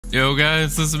Yo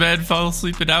guys, this man fell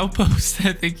asleep in Outpost.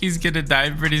 I think he's gonna die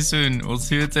pretty soon. We'll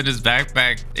see what's in his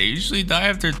backpack. They usually die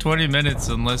after 20 minutes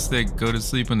unless they go to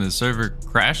sleep when the server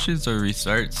crashes or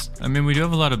restarts. I mean, we do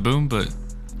have a lot of boom, but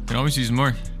we can always use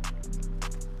more.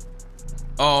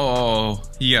 Oh,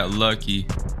 he got lucky.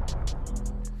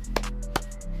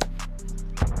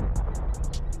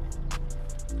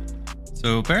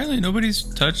 So apparently nobody's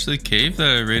touched the cave that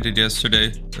I raided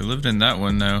yesterday. I lived in that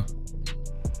one now.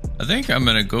 I think I'm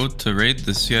gonna go to raid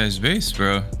the CI's base,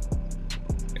 bro.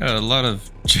 Got a lot of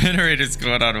generators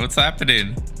going on. What's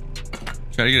happening?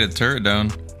 Try to get a turret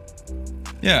down.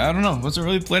 Yeah, I don't know. Wasn't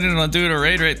really planning on doing a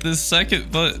raid right this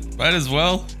second, but might as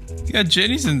well. You got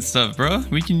Jennies and stuff, bro.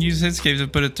 We can use his cave to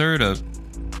put a turret up.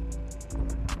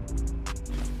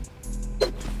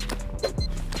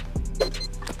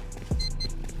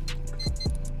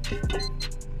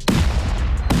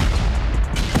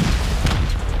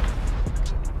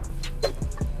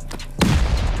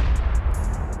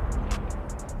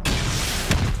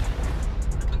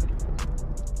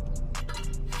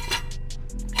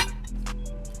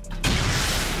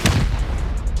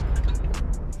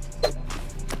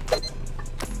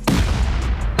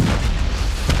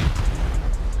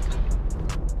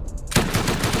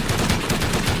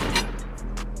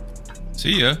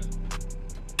 See ya.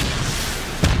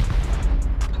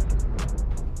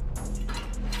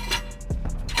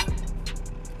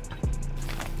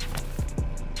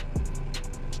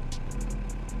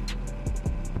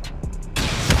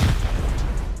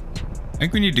 I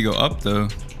think we need to go up though.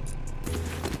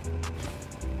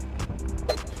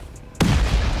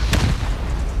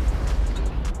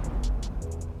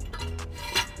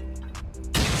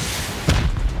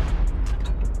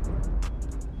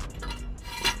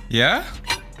 Yeah?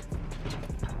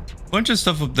 Bunch of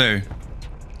stuff up there.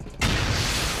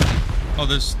 Oh,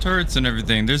 there's turrets and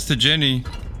everything. There's the Jenny.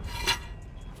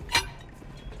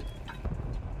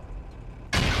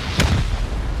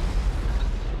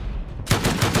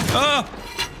 Ah!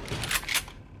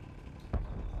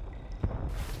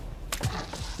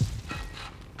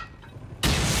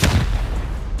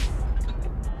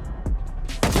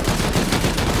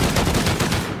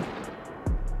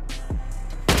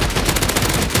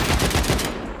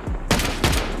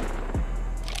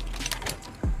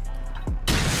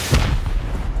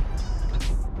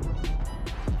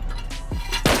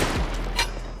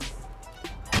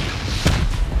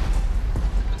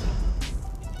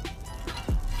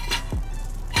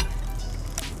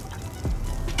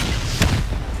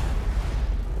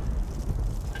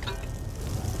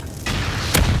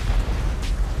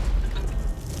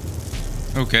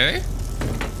 Okay.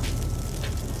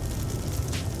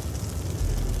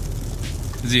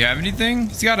 Does he have anything?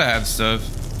 He's gotta have stuff.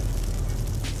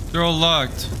 They're all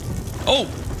locked. Oh!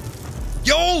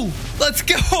 Yo! Let's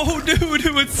go, dude!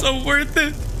 It was so worth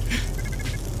it.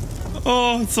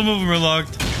 Oh, some of them are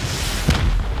locked.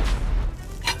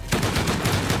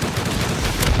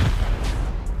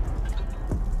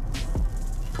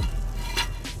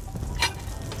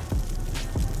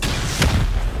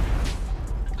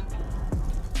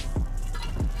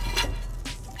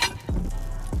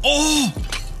 Oh!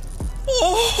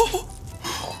 Oh!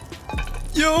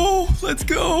 Yo, let's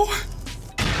go!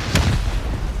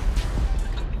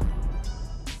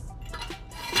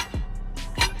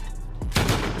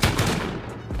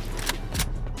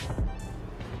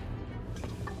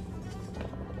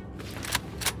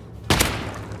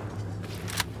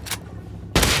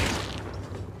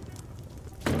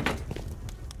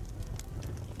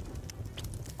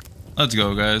 Let's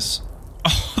go, guys.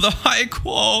 Oh, the high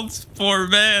quals, poor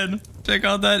man. Check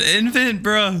out that infant,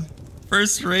 bruh.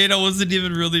 First raid, I wasn't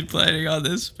even really planning on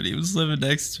this, but he was living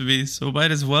next to me, so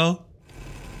might as well.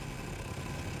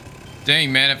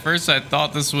 Dang, man, at first I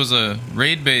thought this was a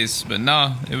raid base, but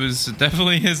nah, it was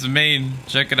definitely his main.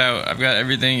 Check it out. I've got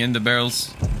everything in the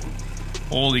barrels.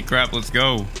 Holy crap, let's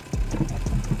go.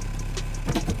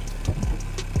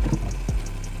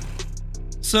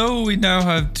 So we now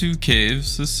have two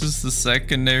caves. This is the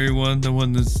secondary one, the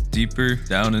one that's deeper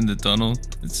down in the tunnel.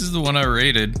 This is the one I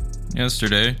raided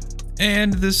yesterday.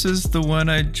 And this is the one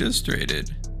I just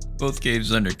raided. Both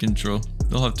caves under control.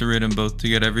 They'll have to raid them both to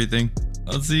get everything.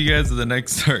 I'll see you guys at the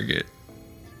next target.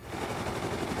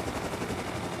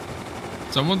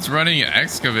 Someone's running an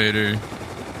excavator.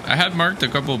 I had marked a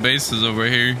couple bases over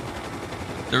here.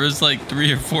 There was like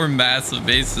 3 or 4 massive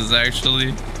bases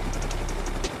actually.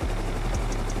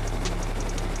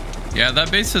 Yeah,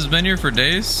 that base has been here for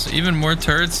days. Even more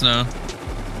turrets now.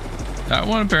 That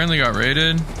one apparently got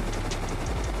raided.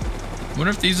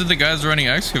 Wonder if these are the guys running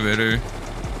excavator.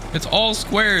 It's all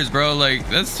squares, bro. Like,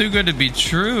 that's too good to be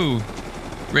true.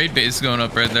 Raid base going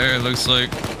up right there, it looks like.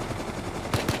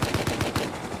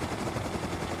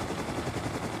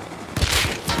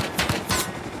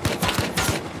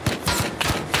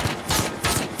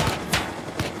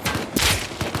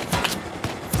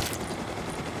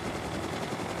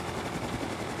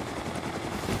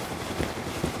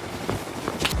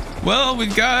 Well,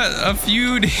 we've got a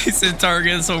few decent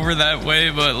targets over that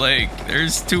way, but like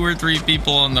there's 2 or 3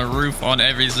 people on the roof on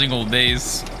every single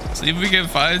base. See if we can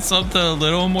find something a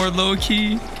little more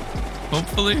low-key,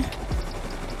 hopefully.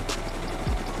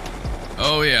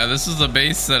 Oh yeah, this is a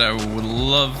base that I would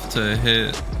love to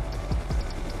hit.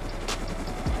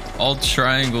 All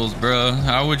triangles, bro.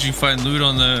 How would you find loot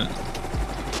on the...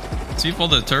 See if all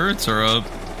the turrets are up.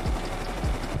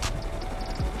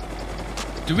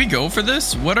 Do we go for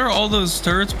this? What are all those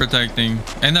turrets protecting?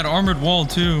 And that armored wall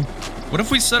too. What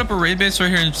if we set up a raid base right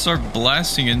here and start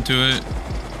blasting into it?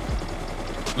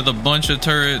 With a bunch of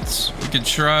turrets. We could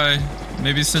try.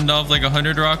 Maybe send off like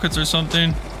 100 rockets or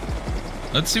something.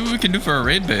 Let's see what we can do for a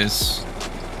raid base.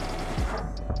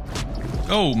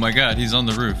 Oh my god, he's on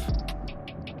the roof.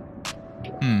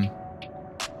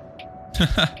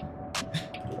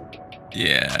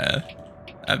 Yeah.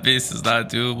 That base is not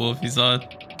doable if he's on.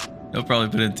 He'll probably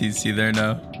put in TC there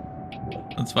now.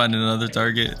 Let's find another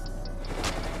target.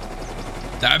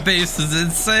 That base is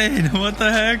insane. What the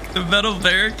heck? The metal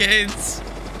barricades.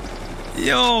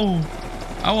 Yo.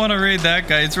 I want to raid that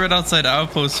guy. It's right outside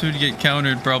outpost. Who'd get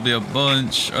countered? Probably a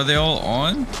bunch. Are they all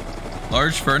on?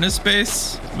 Large furnace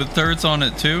base with turrets on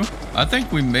it too. I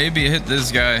think we maybe hit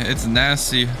this guy. It's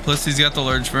nasty. Plus he's got the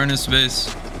large furnace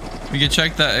base. We can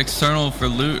check that external for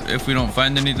loot if we don't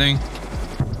find anything.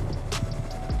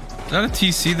 Is that a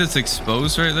TC that's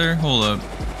exposed right there? Hold up.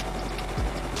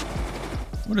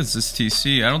 What is this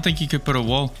TC? I don't think you could put a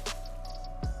wall.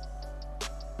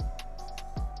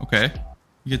 Okay.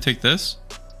 You could take this.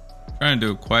 Try and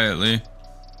do it quietly.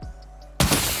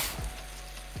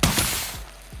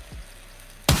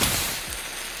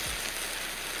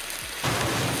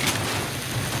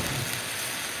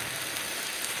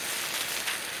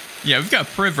 Yeah, we've got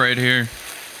priv right here.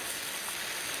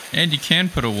 And you can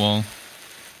put a wall.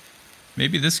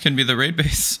 Maybe this can be the raid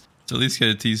base. To at least get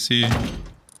a TC.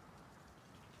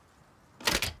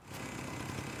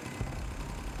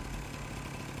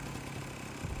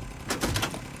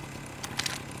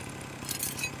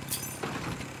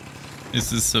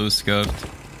 This is so scuffed.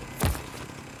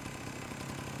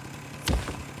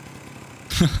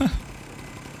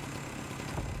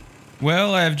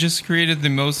 Well, I have just created the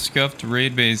most scuffed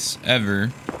raid base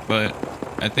ever, but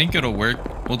I think it'll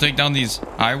work. We'll take down these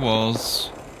high walls,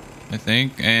 I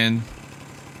think, and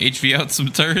HV out some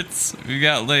turrets. We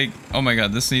got like, oh my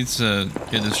god, this needs to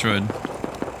get destroyed.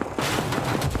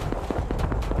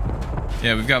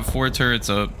 Yeah, we've got 4 turrets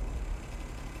up.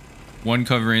 1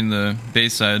 covering the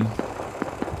base side.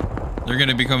 They're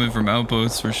gonna be coming from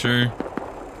outposts for sure.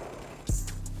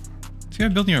 Is this guy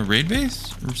building a raid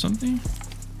base or something?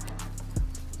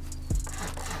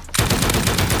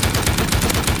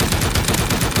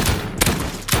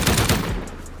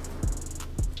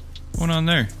 What's going on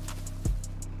there?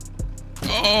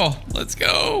 Oh, let's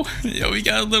go. Yo, we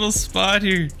got a little spot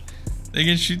here. They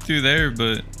can shoot through there,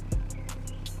 but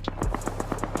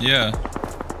yeah,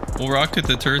 we'll rocket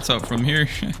the turrets out from here.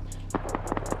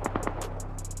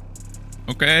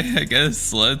 Okay, I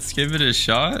guess let's give it a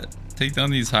shot. Take down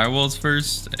these high walls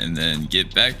first and then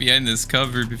get back behind this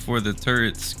cover before the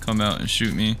turrets come out and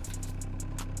shoot me.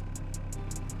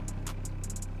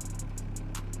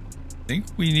 I think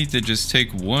we need to just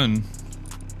take one.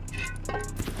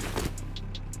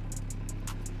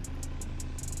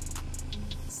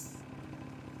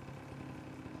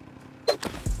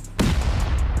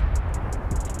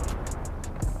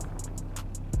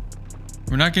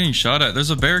 We're not getting shot at. There's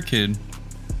a barricade.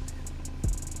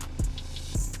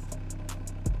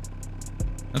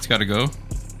 That's gotta go.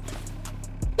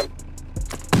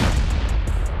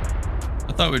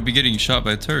 I thought we'd be getting shot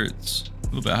by turrets. A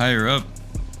little bit higher up.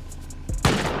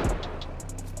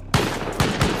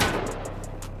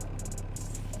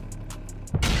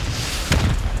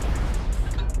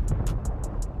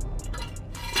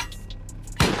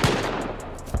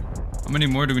 How many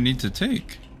more do we need to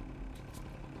take?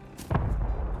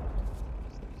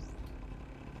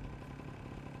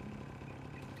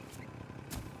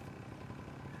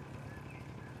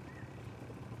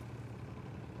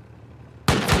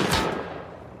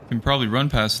 Can probably run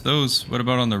past those. What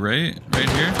about on the right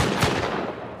here?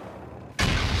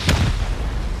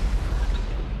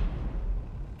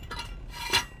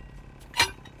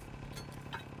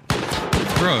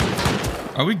 Bro,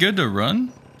 are we good to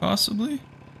run? Possibly?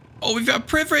 Oh, we've got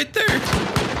Priv right there.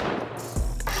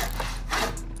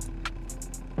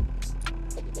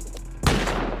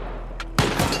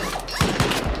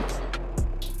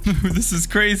 This is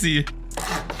crazy.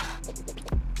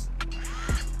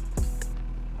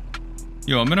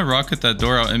 Yo, I'm gonna rocket that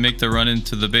door out and make the run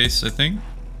into the base, I think.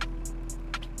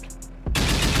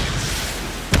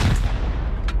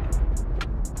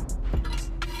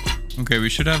 Okay, we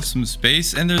should have some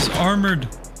space, and there's armored.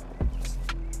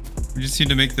 We just need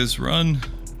to make this run.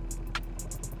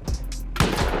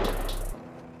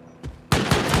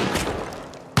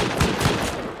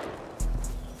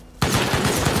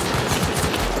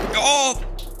 Oh!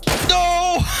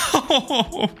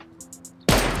 No!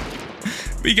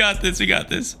 We got this, we got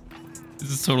this.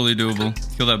 This is totally doable.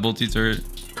 Kill that bolty turret.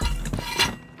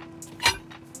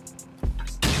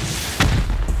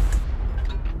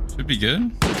 Should be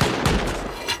good.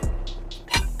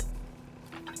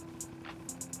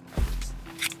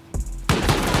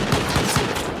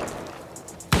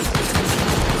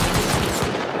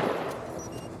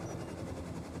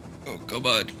 Oh, come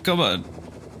on, come on.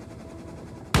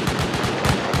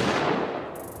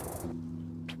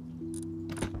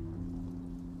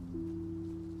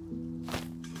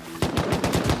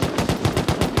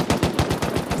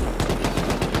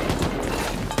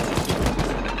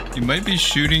 You might be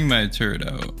shooting my turret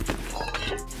out.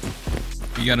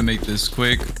 We gotta make this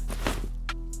quick.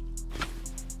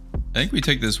 I think we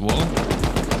take this wall.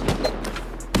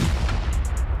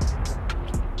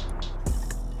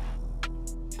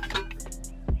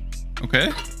 Okay.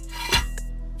 You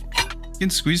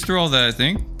can squeeze through all that, I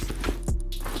think.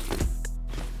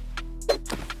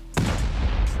 I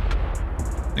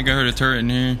think I heard a turret in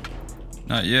here.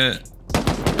 Not yet.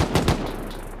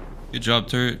 Good job,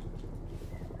 turret.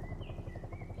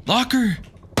 Locker!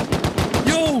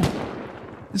 Yo!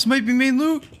 This might be main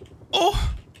loot.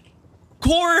 Oh!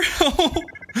 Core! Oh!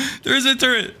 There's a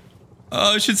turret.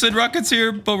 I should send rockets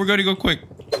here, but we're gonna go quick.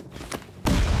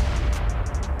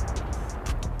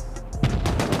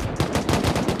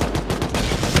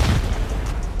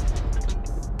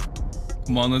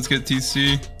 Come on, let's get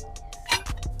TC.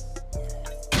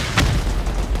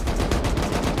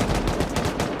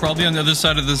 Probably on the other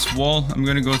side of this wall. I'm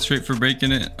gonna go straight for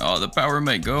breaking it. Oh, the power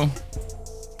might go.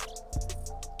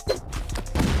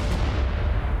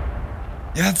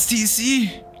 Yeah, it's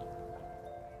TC.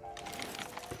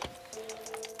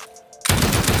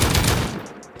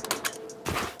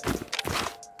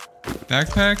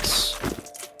 Backpacks.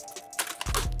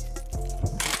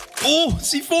 Oh,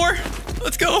 C4.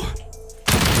 Let's go.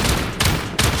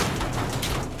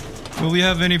 Will we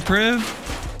have any priv?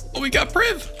 Oh, we got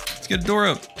priv. Let's get a door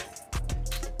up.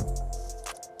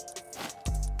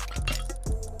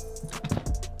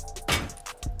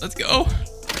 Let's go.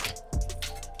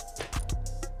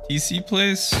 TC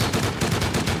place.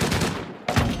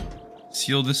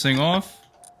 Seal this thing off.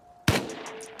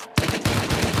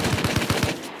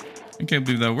 I can't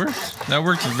believe that worked. That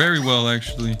worked very well,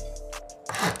 actually.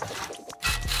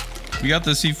 We got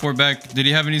the C4 back. Did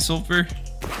he have any sulfur?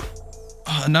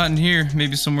 Oh, not in here.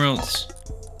 Maybe somewhere else.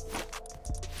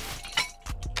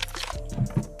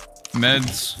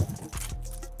 Meds.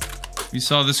 We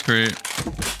saw this crate.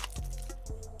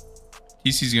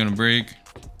 TC's gonna break.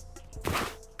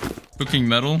 Cooking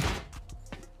metal.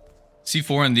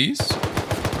 C4 on these.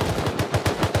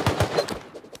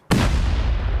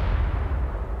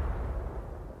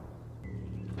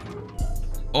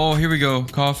 Oh, here we go.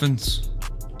 Coffins.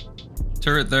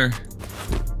 Turret there.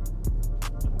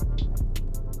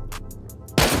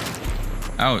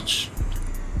 Ouch.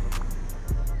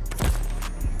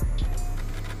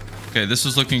 Okay, this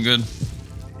is looking good.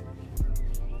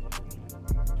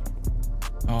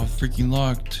 Oh, freaking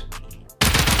locked.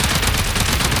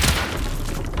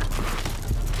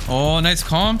 Oh, nice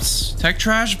comps. Tech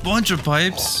trash, bunch of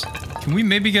pipes. Can we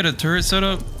maybe get a turret set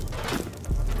up?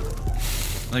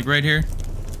 Like right here?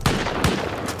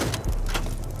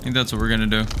 I think that's what we're gonna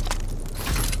do.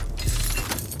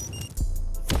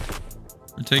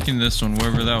 We're taking this one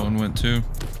wherever that one went to.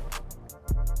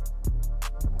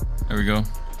 There we go.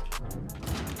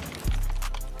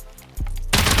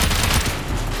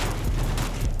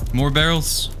 More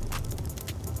barrels.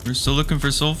 We're still looking for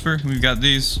sulfur. We've got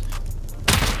these.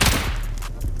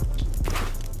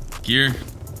 Gear.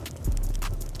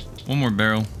 One more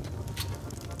barrel.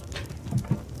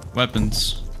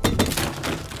 Weapons.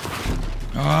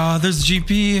 Ah, oh, there's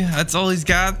GP. That's all he's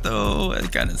got though.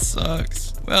 That kind of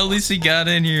sucks. Well, at least he got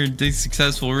in here. Did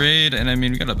successful raid. And I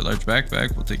mean, we got a large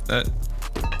backpack. We'll take that.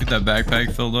 Get that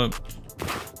backpack filled up.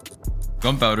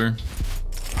 Gunpowder.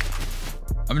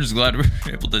 I'm just glad we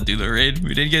were able to do the raid.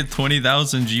 We did get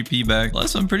 20,000 GP back.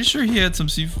 Plus, I'm pretty sure he had some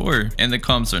C4. And the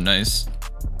comps are nice.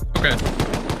 Okay.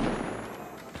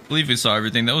 I believe we saw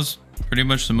everything. That was pretty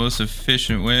much the most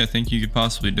efficient way I think you could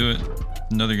possibly do it.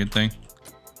 Another good thing.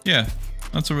 Yeah,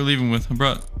 that's what we're leaving with. I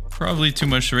brought probably too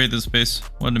much to raid this base.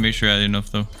 Wanted to make sure I had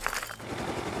enough though.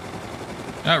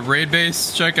 That raid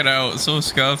base, check it out. So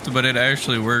scuffed, but it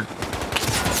actually worked.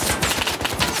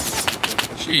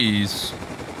 Jeez.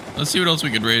 Let's see what else we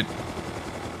could raid.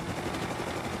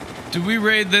 Do we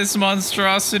raid this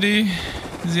monstrosity?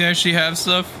 Does he actually have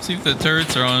stuff? See if the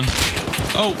turrets are on.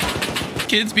 Oh,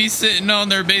 kids be sitting on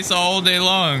their base all day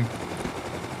long.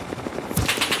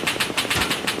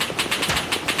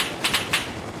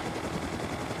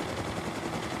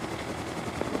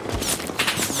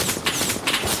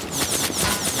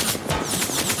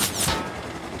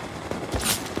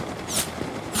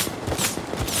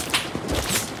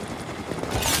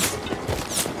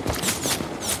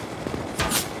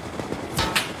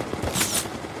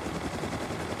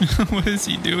 What is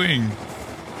he doing?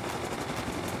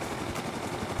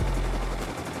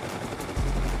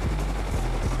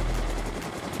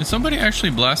 Did somebody actually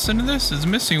blast into this? It's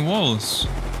missing walls.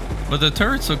 But the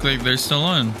turrets look like they're still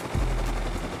on.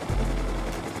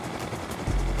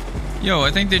 Yo,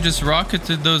 I think they just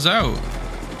rocketed those out.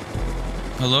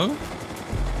 Hello?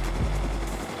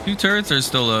 2 turrets are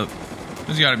still up.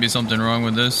 There's gotta be something wrong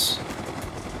with this.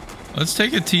 Let's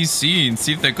take a TC and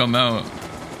see if they come out.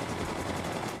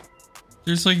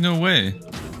 There's like no way.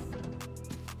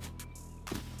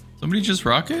 Somebody just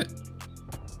rocket?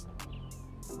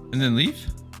 And then leave?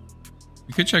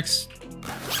 We could check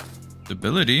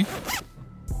stability.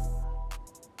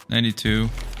 92.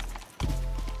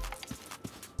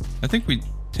 I think we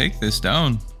take this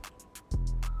down.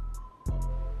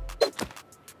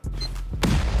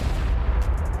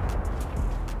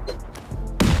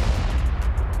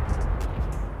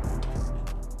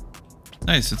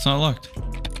 Nice, it's not locked.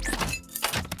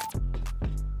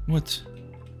 What?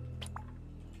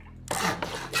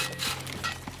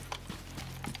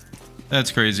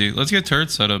 That's crazy. Let's get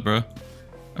turrets set up, bro.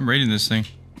 I'm raiding this thing.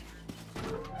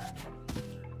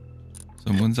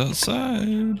 Someone's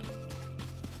outside.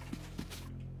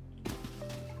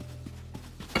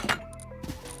 I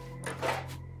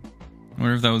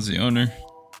wonder if that was the owner.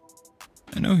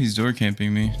 I know he's door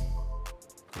camping me.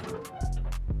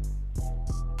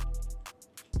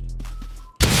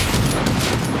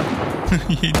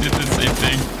 He did the same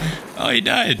thing. Oh, he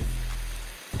died.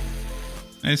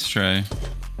 Nice try.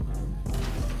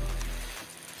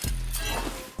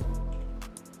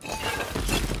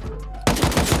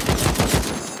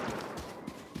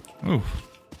 Oh.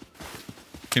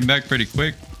 Came back pretty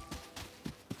quick.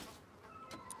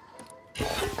 See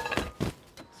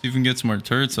if we can get some more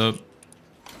turrets up.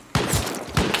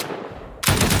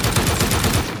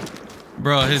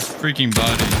 Bro, his freaking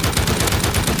body.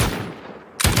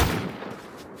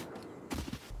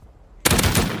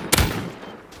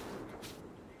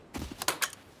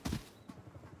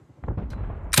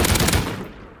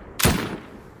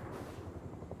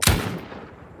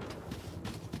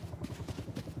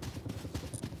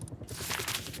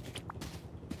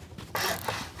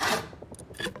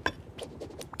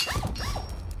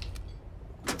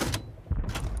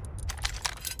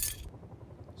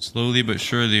 Slowly but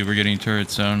surely, we're getting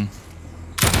turrets down.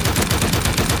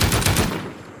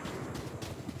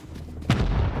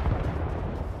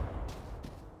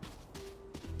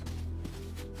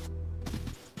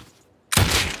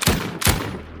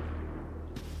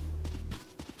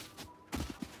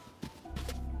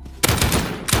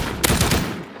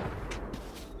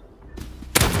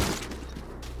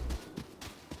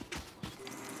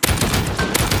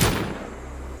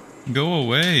 Go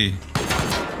away.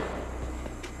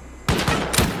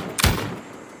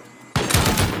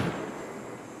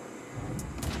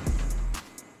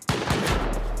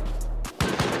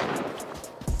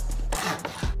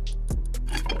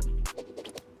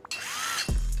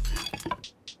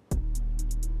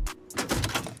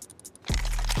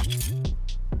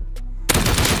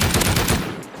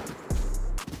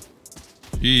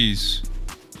 Jeez.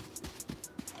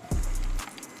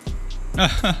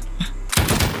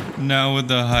 Now with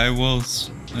the high walls.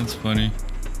 That's funny.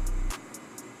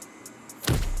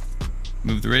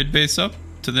 Move the raid base up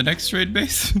to the next raid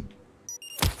base.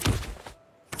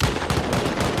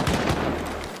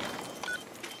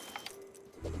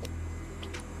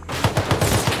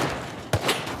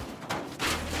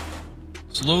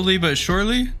 Slowly but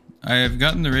surely, I have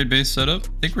gotten the raid base set up. I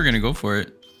think we're gonna go for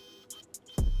it.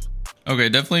 Okay,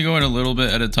 definitely going a little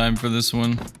bit at a time for this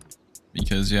one.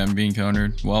 because yeah, I'm being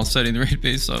countered while setting the raid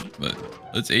base up. But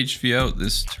let's HV out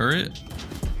this turret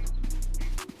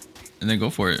and then go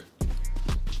for it.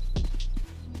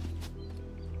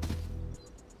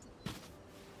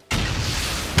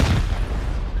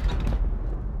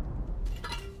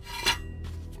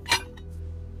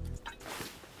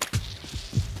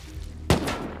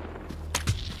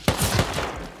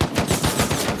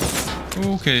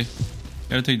 Okay,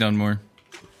 gotta take down more.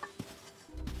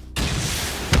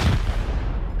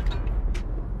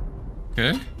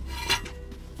 Okay.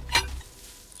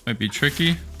 Might be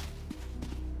tricky.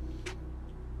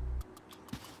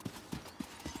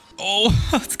 Oh,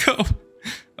 let's go.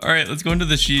 All right, let's go into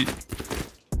the sheet.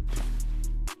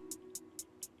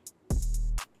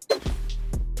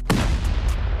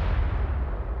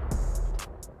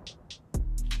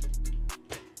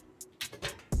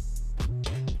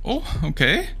 Oh,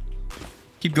 okay.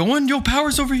 Keep going. Yo,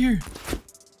 power's over here.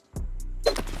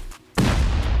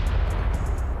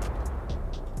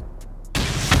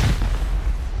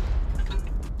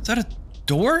 Is that a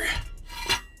door?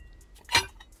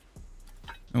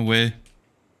 No way.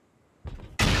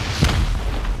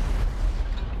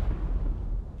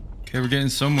 Okay, we're getting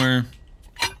somewhere.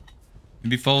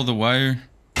 Maybe follow the wire.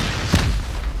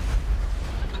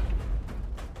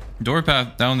 Door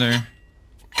path down there.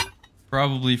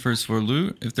 Probably first floor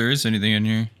loot, if there is anything in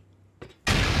here.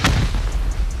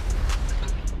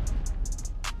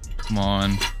 Come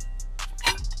on.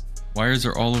 Wires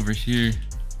are all over here.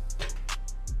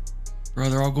 Bro,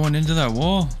 they're all going into that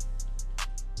wall.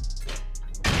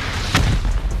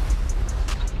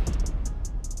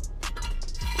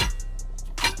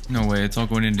 No way, it's all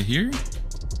going into here?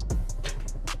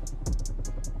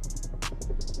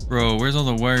 Bro, where's all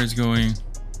the wires going?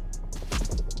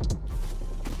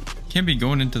 Can't be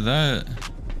going into that.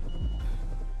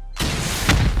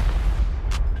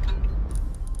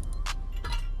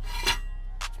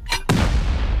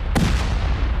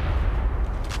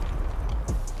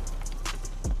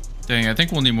 Dang, I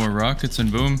think we'll need more rockets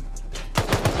and boom.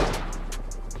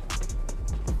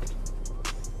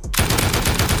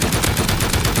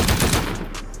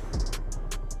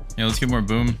 Yeah, let's get more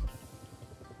boom.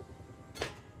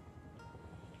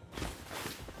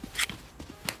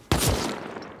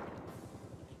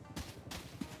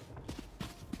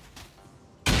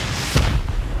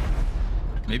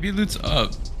 Maybe loot's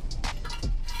up.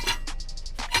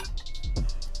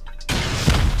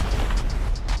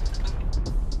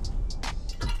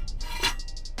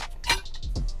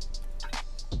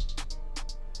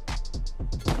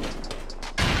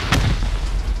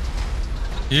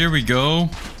 Here we go.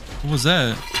 What was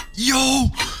that? Yo!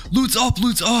 Loot's up,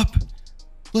 loot's up!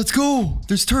 Let's go!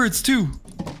 There's turrets too.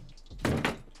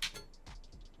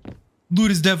 Loot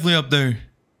is definitely up there.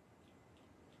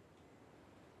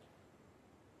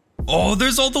 Oh,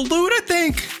 there's all the loot, I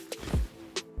think!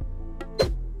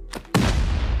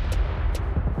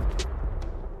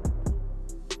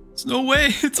 There's no way,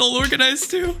 it's all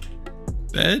organized too.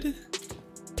 Bed?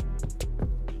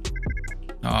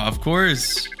 Ah, of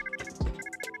course.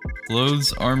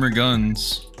 Clothes, armor,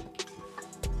 guns.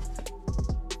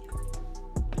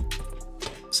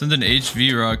 Send an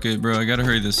HV rocket, bro. I gotta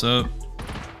hurry this up.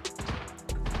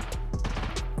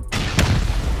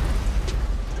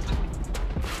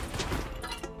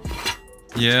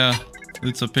 Yeah,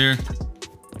 loot's up here.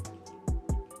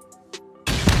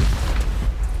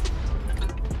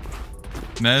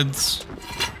 Meds.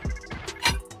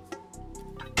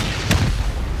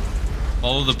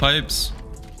 Follow the pipes.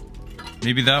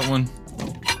 Maybe that one.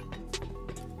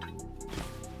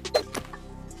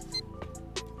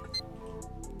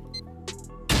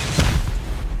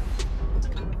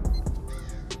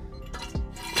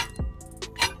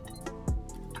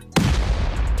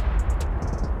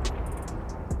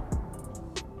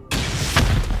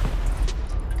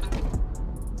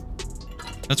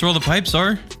 That's where all the pipes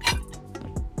are.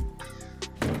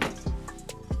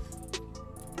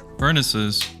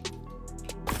 Furnaces.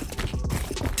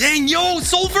 Dang, yo,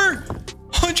 sulfur!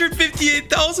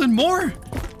 158,000 more!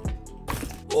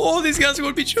 Oh, these guys are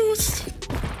going to be juiced.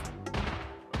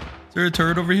 Is there a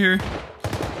turret over here?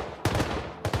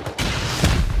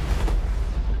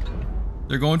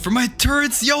 They're going for my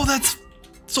turrets! Yo, that's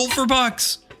sulfur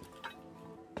box!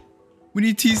 We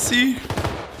need TC.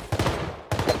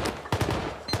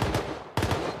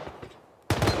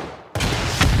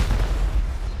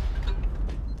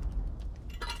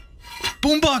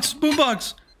 Boombox!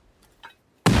 Boombox!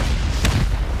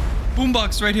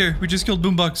 Boombox right here. We just killed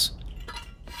Boombox.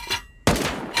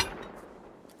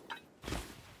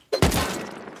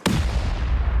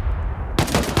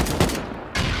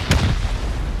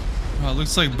 Oh, Oh, it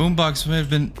looks like boombox might have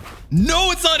been...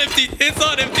 No, it's not empty. It's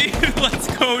not empty. Let's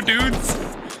go, dudes.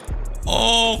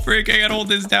 Oh, frick. I gotta hold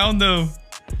this down, though.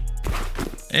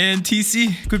 And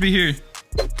TC could be here.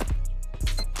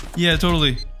 Yeah,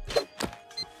 totally.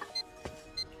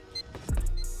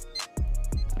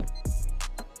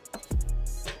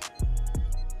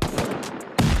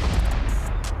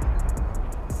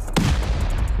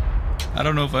 I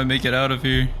don't know if I make it out of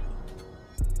here.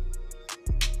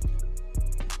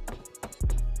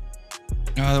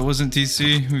 Ah, that wasn't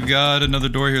TC. We've got another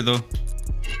door here, though.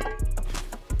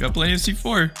 Got plenty of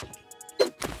C4.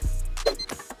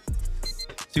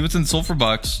 See what's in sulfur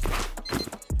box.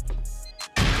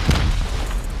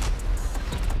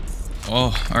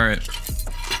 Oh, all right.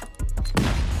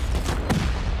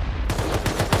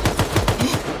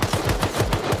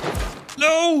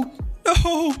 No,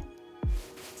 no.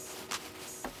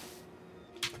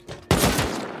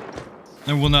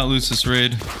 I will not lose this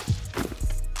raid.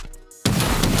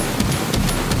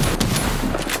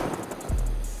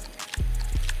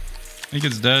 I think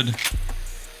it's dead.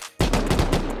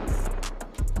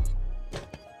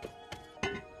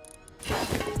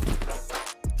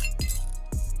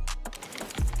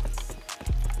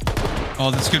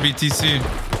 Oh, this could be TC.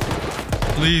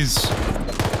 Please.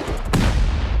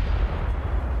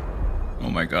 Oh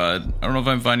my god. I don't know if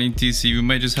I'm finding TC. We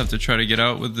might just have to try to get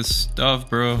out with this stuff,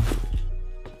 bro.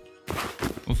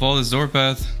 We'll follow this door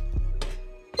path.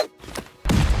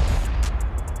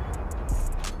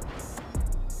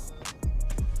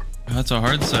 That's a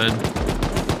hard side.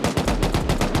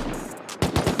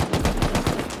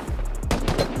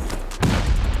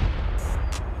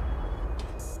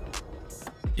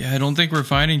 Yeah, I don't think we're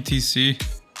finding TC.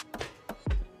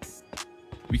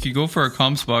 We could go for our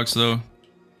comms box though.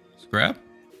 Scrap?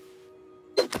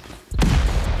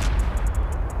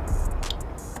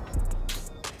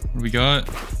 What do we got?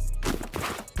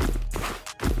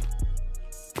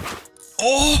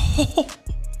 Oh!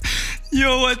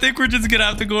 Yo, I think we're just gonna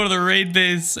have to go to the raid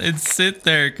base and sit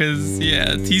there because,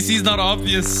 yeah, TC's not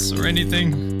obvious or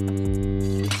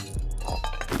anything.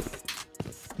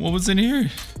 What was in here?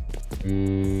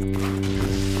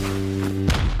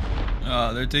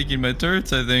 Oh, they're taking my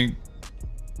turrets, I think.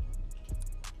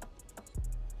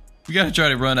 We gotta try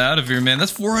to run out of here, man.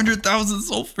 That's 400,000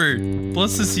 sulfur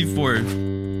plus the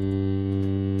C4.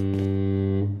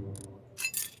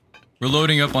 We're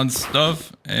loading up on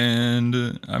stuff,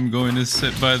 and I'm going to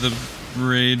sit by the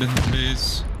raid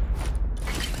base.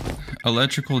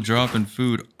 Electrical drop and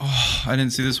food. Oh, I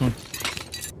didn't see this one.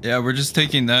 Yeah, we're just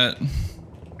taking that.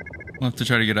 We'll have to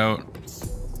try to get out.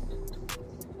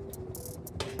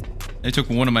 They took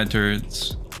one of my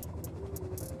turrets.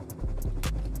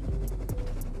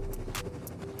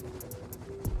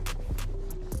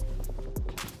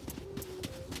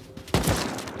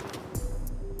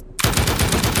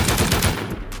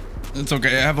 It's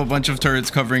okay, I have a bunch of turrets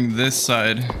covering this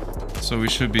side, so we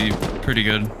should be pretty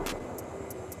good.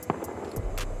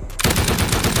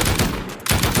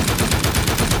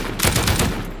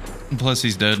 And plus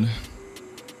he's dead.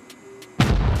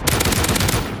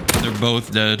 They're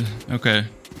both dead. Okay,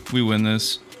 we win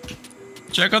this.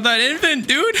 Check out that infant,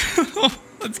 dude!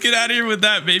 Let's get out of here with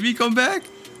that, baby. Come back.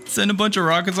 Send a bunch of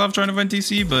rockets off trying to find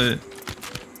TC, but...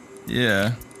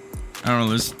 yeah. I don't know,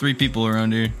 there's 3 people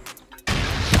around here.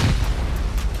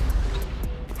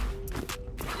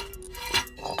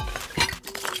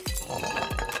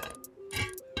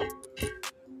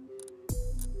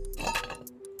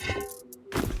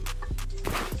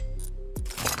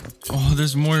 Oh,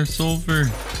 there's more sulfur.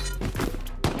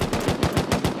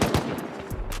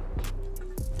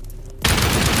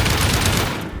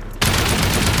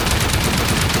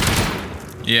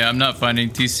 Yeah, I'm not finding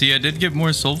TC. I did get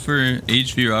more sulfur,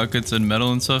 HV rockets, and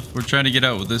metal and stuff. We're trying to get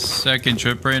out with this second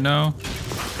trip right now.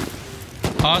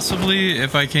 Possibly,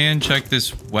 if I can, check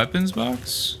this weapons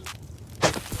box.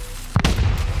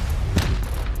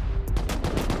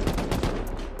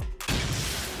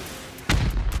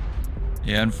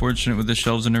 Yeah, unfortunate with the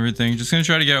shelves and everything. Just gonna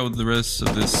try to get out with the rest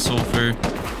of this sulfur.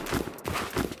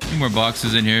 A few more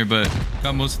boxes in here, but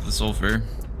got most of the sulfur.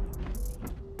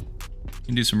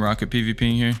 Can do some rocket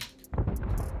PvPing here.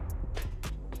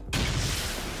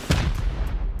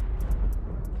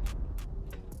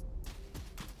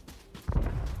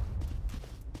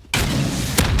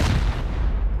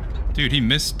 Dude, he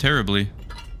missed terribly.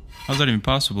 How's that even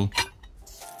possible?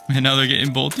 And now they're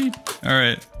getting bolted?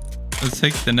 Alright. Let's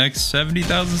take the next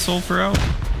 70,000 sulfur out.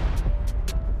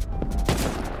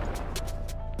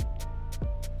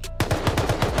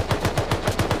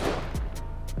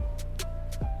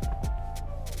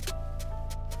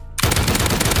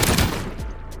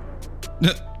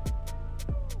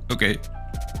 Okay.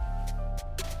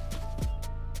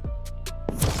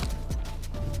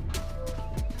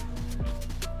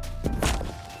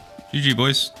 GG,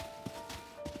 boys.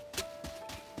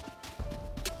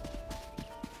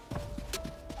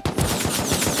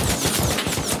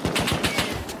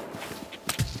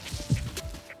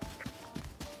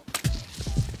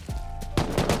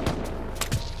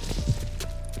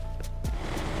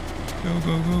 Go,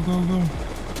 go, go, go, go.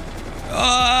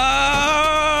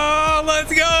 Oh,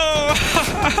 let's go.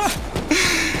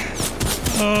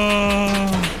 Oh,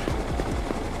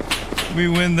 we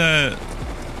win that.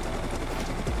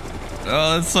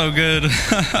 Oh, that's so good.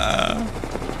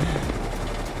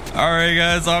 Alright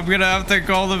guys, I'm gonna have to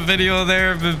call the video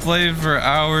there. I've been playing for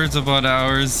hours upon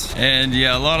hours. And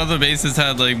yeah, a lot of the bases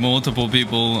had like multiple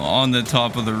people on the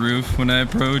top of the roof when I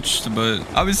approached. But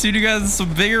I'll be seeing you guys in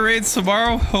some bigger raids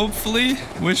tomorrow, hopefully.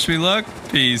 Wish me luck.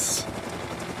 Peace.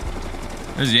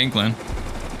 There's Yankland.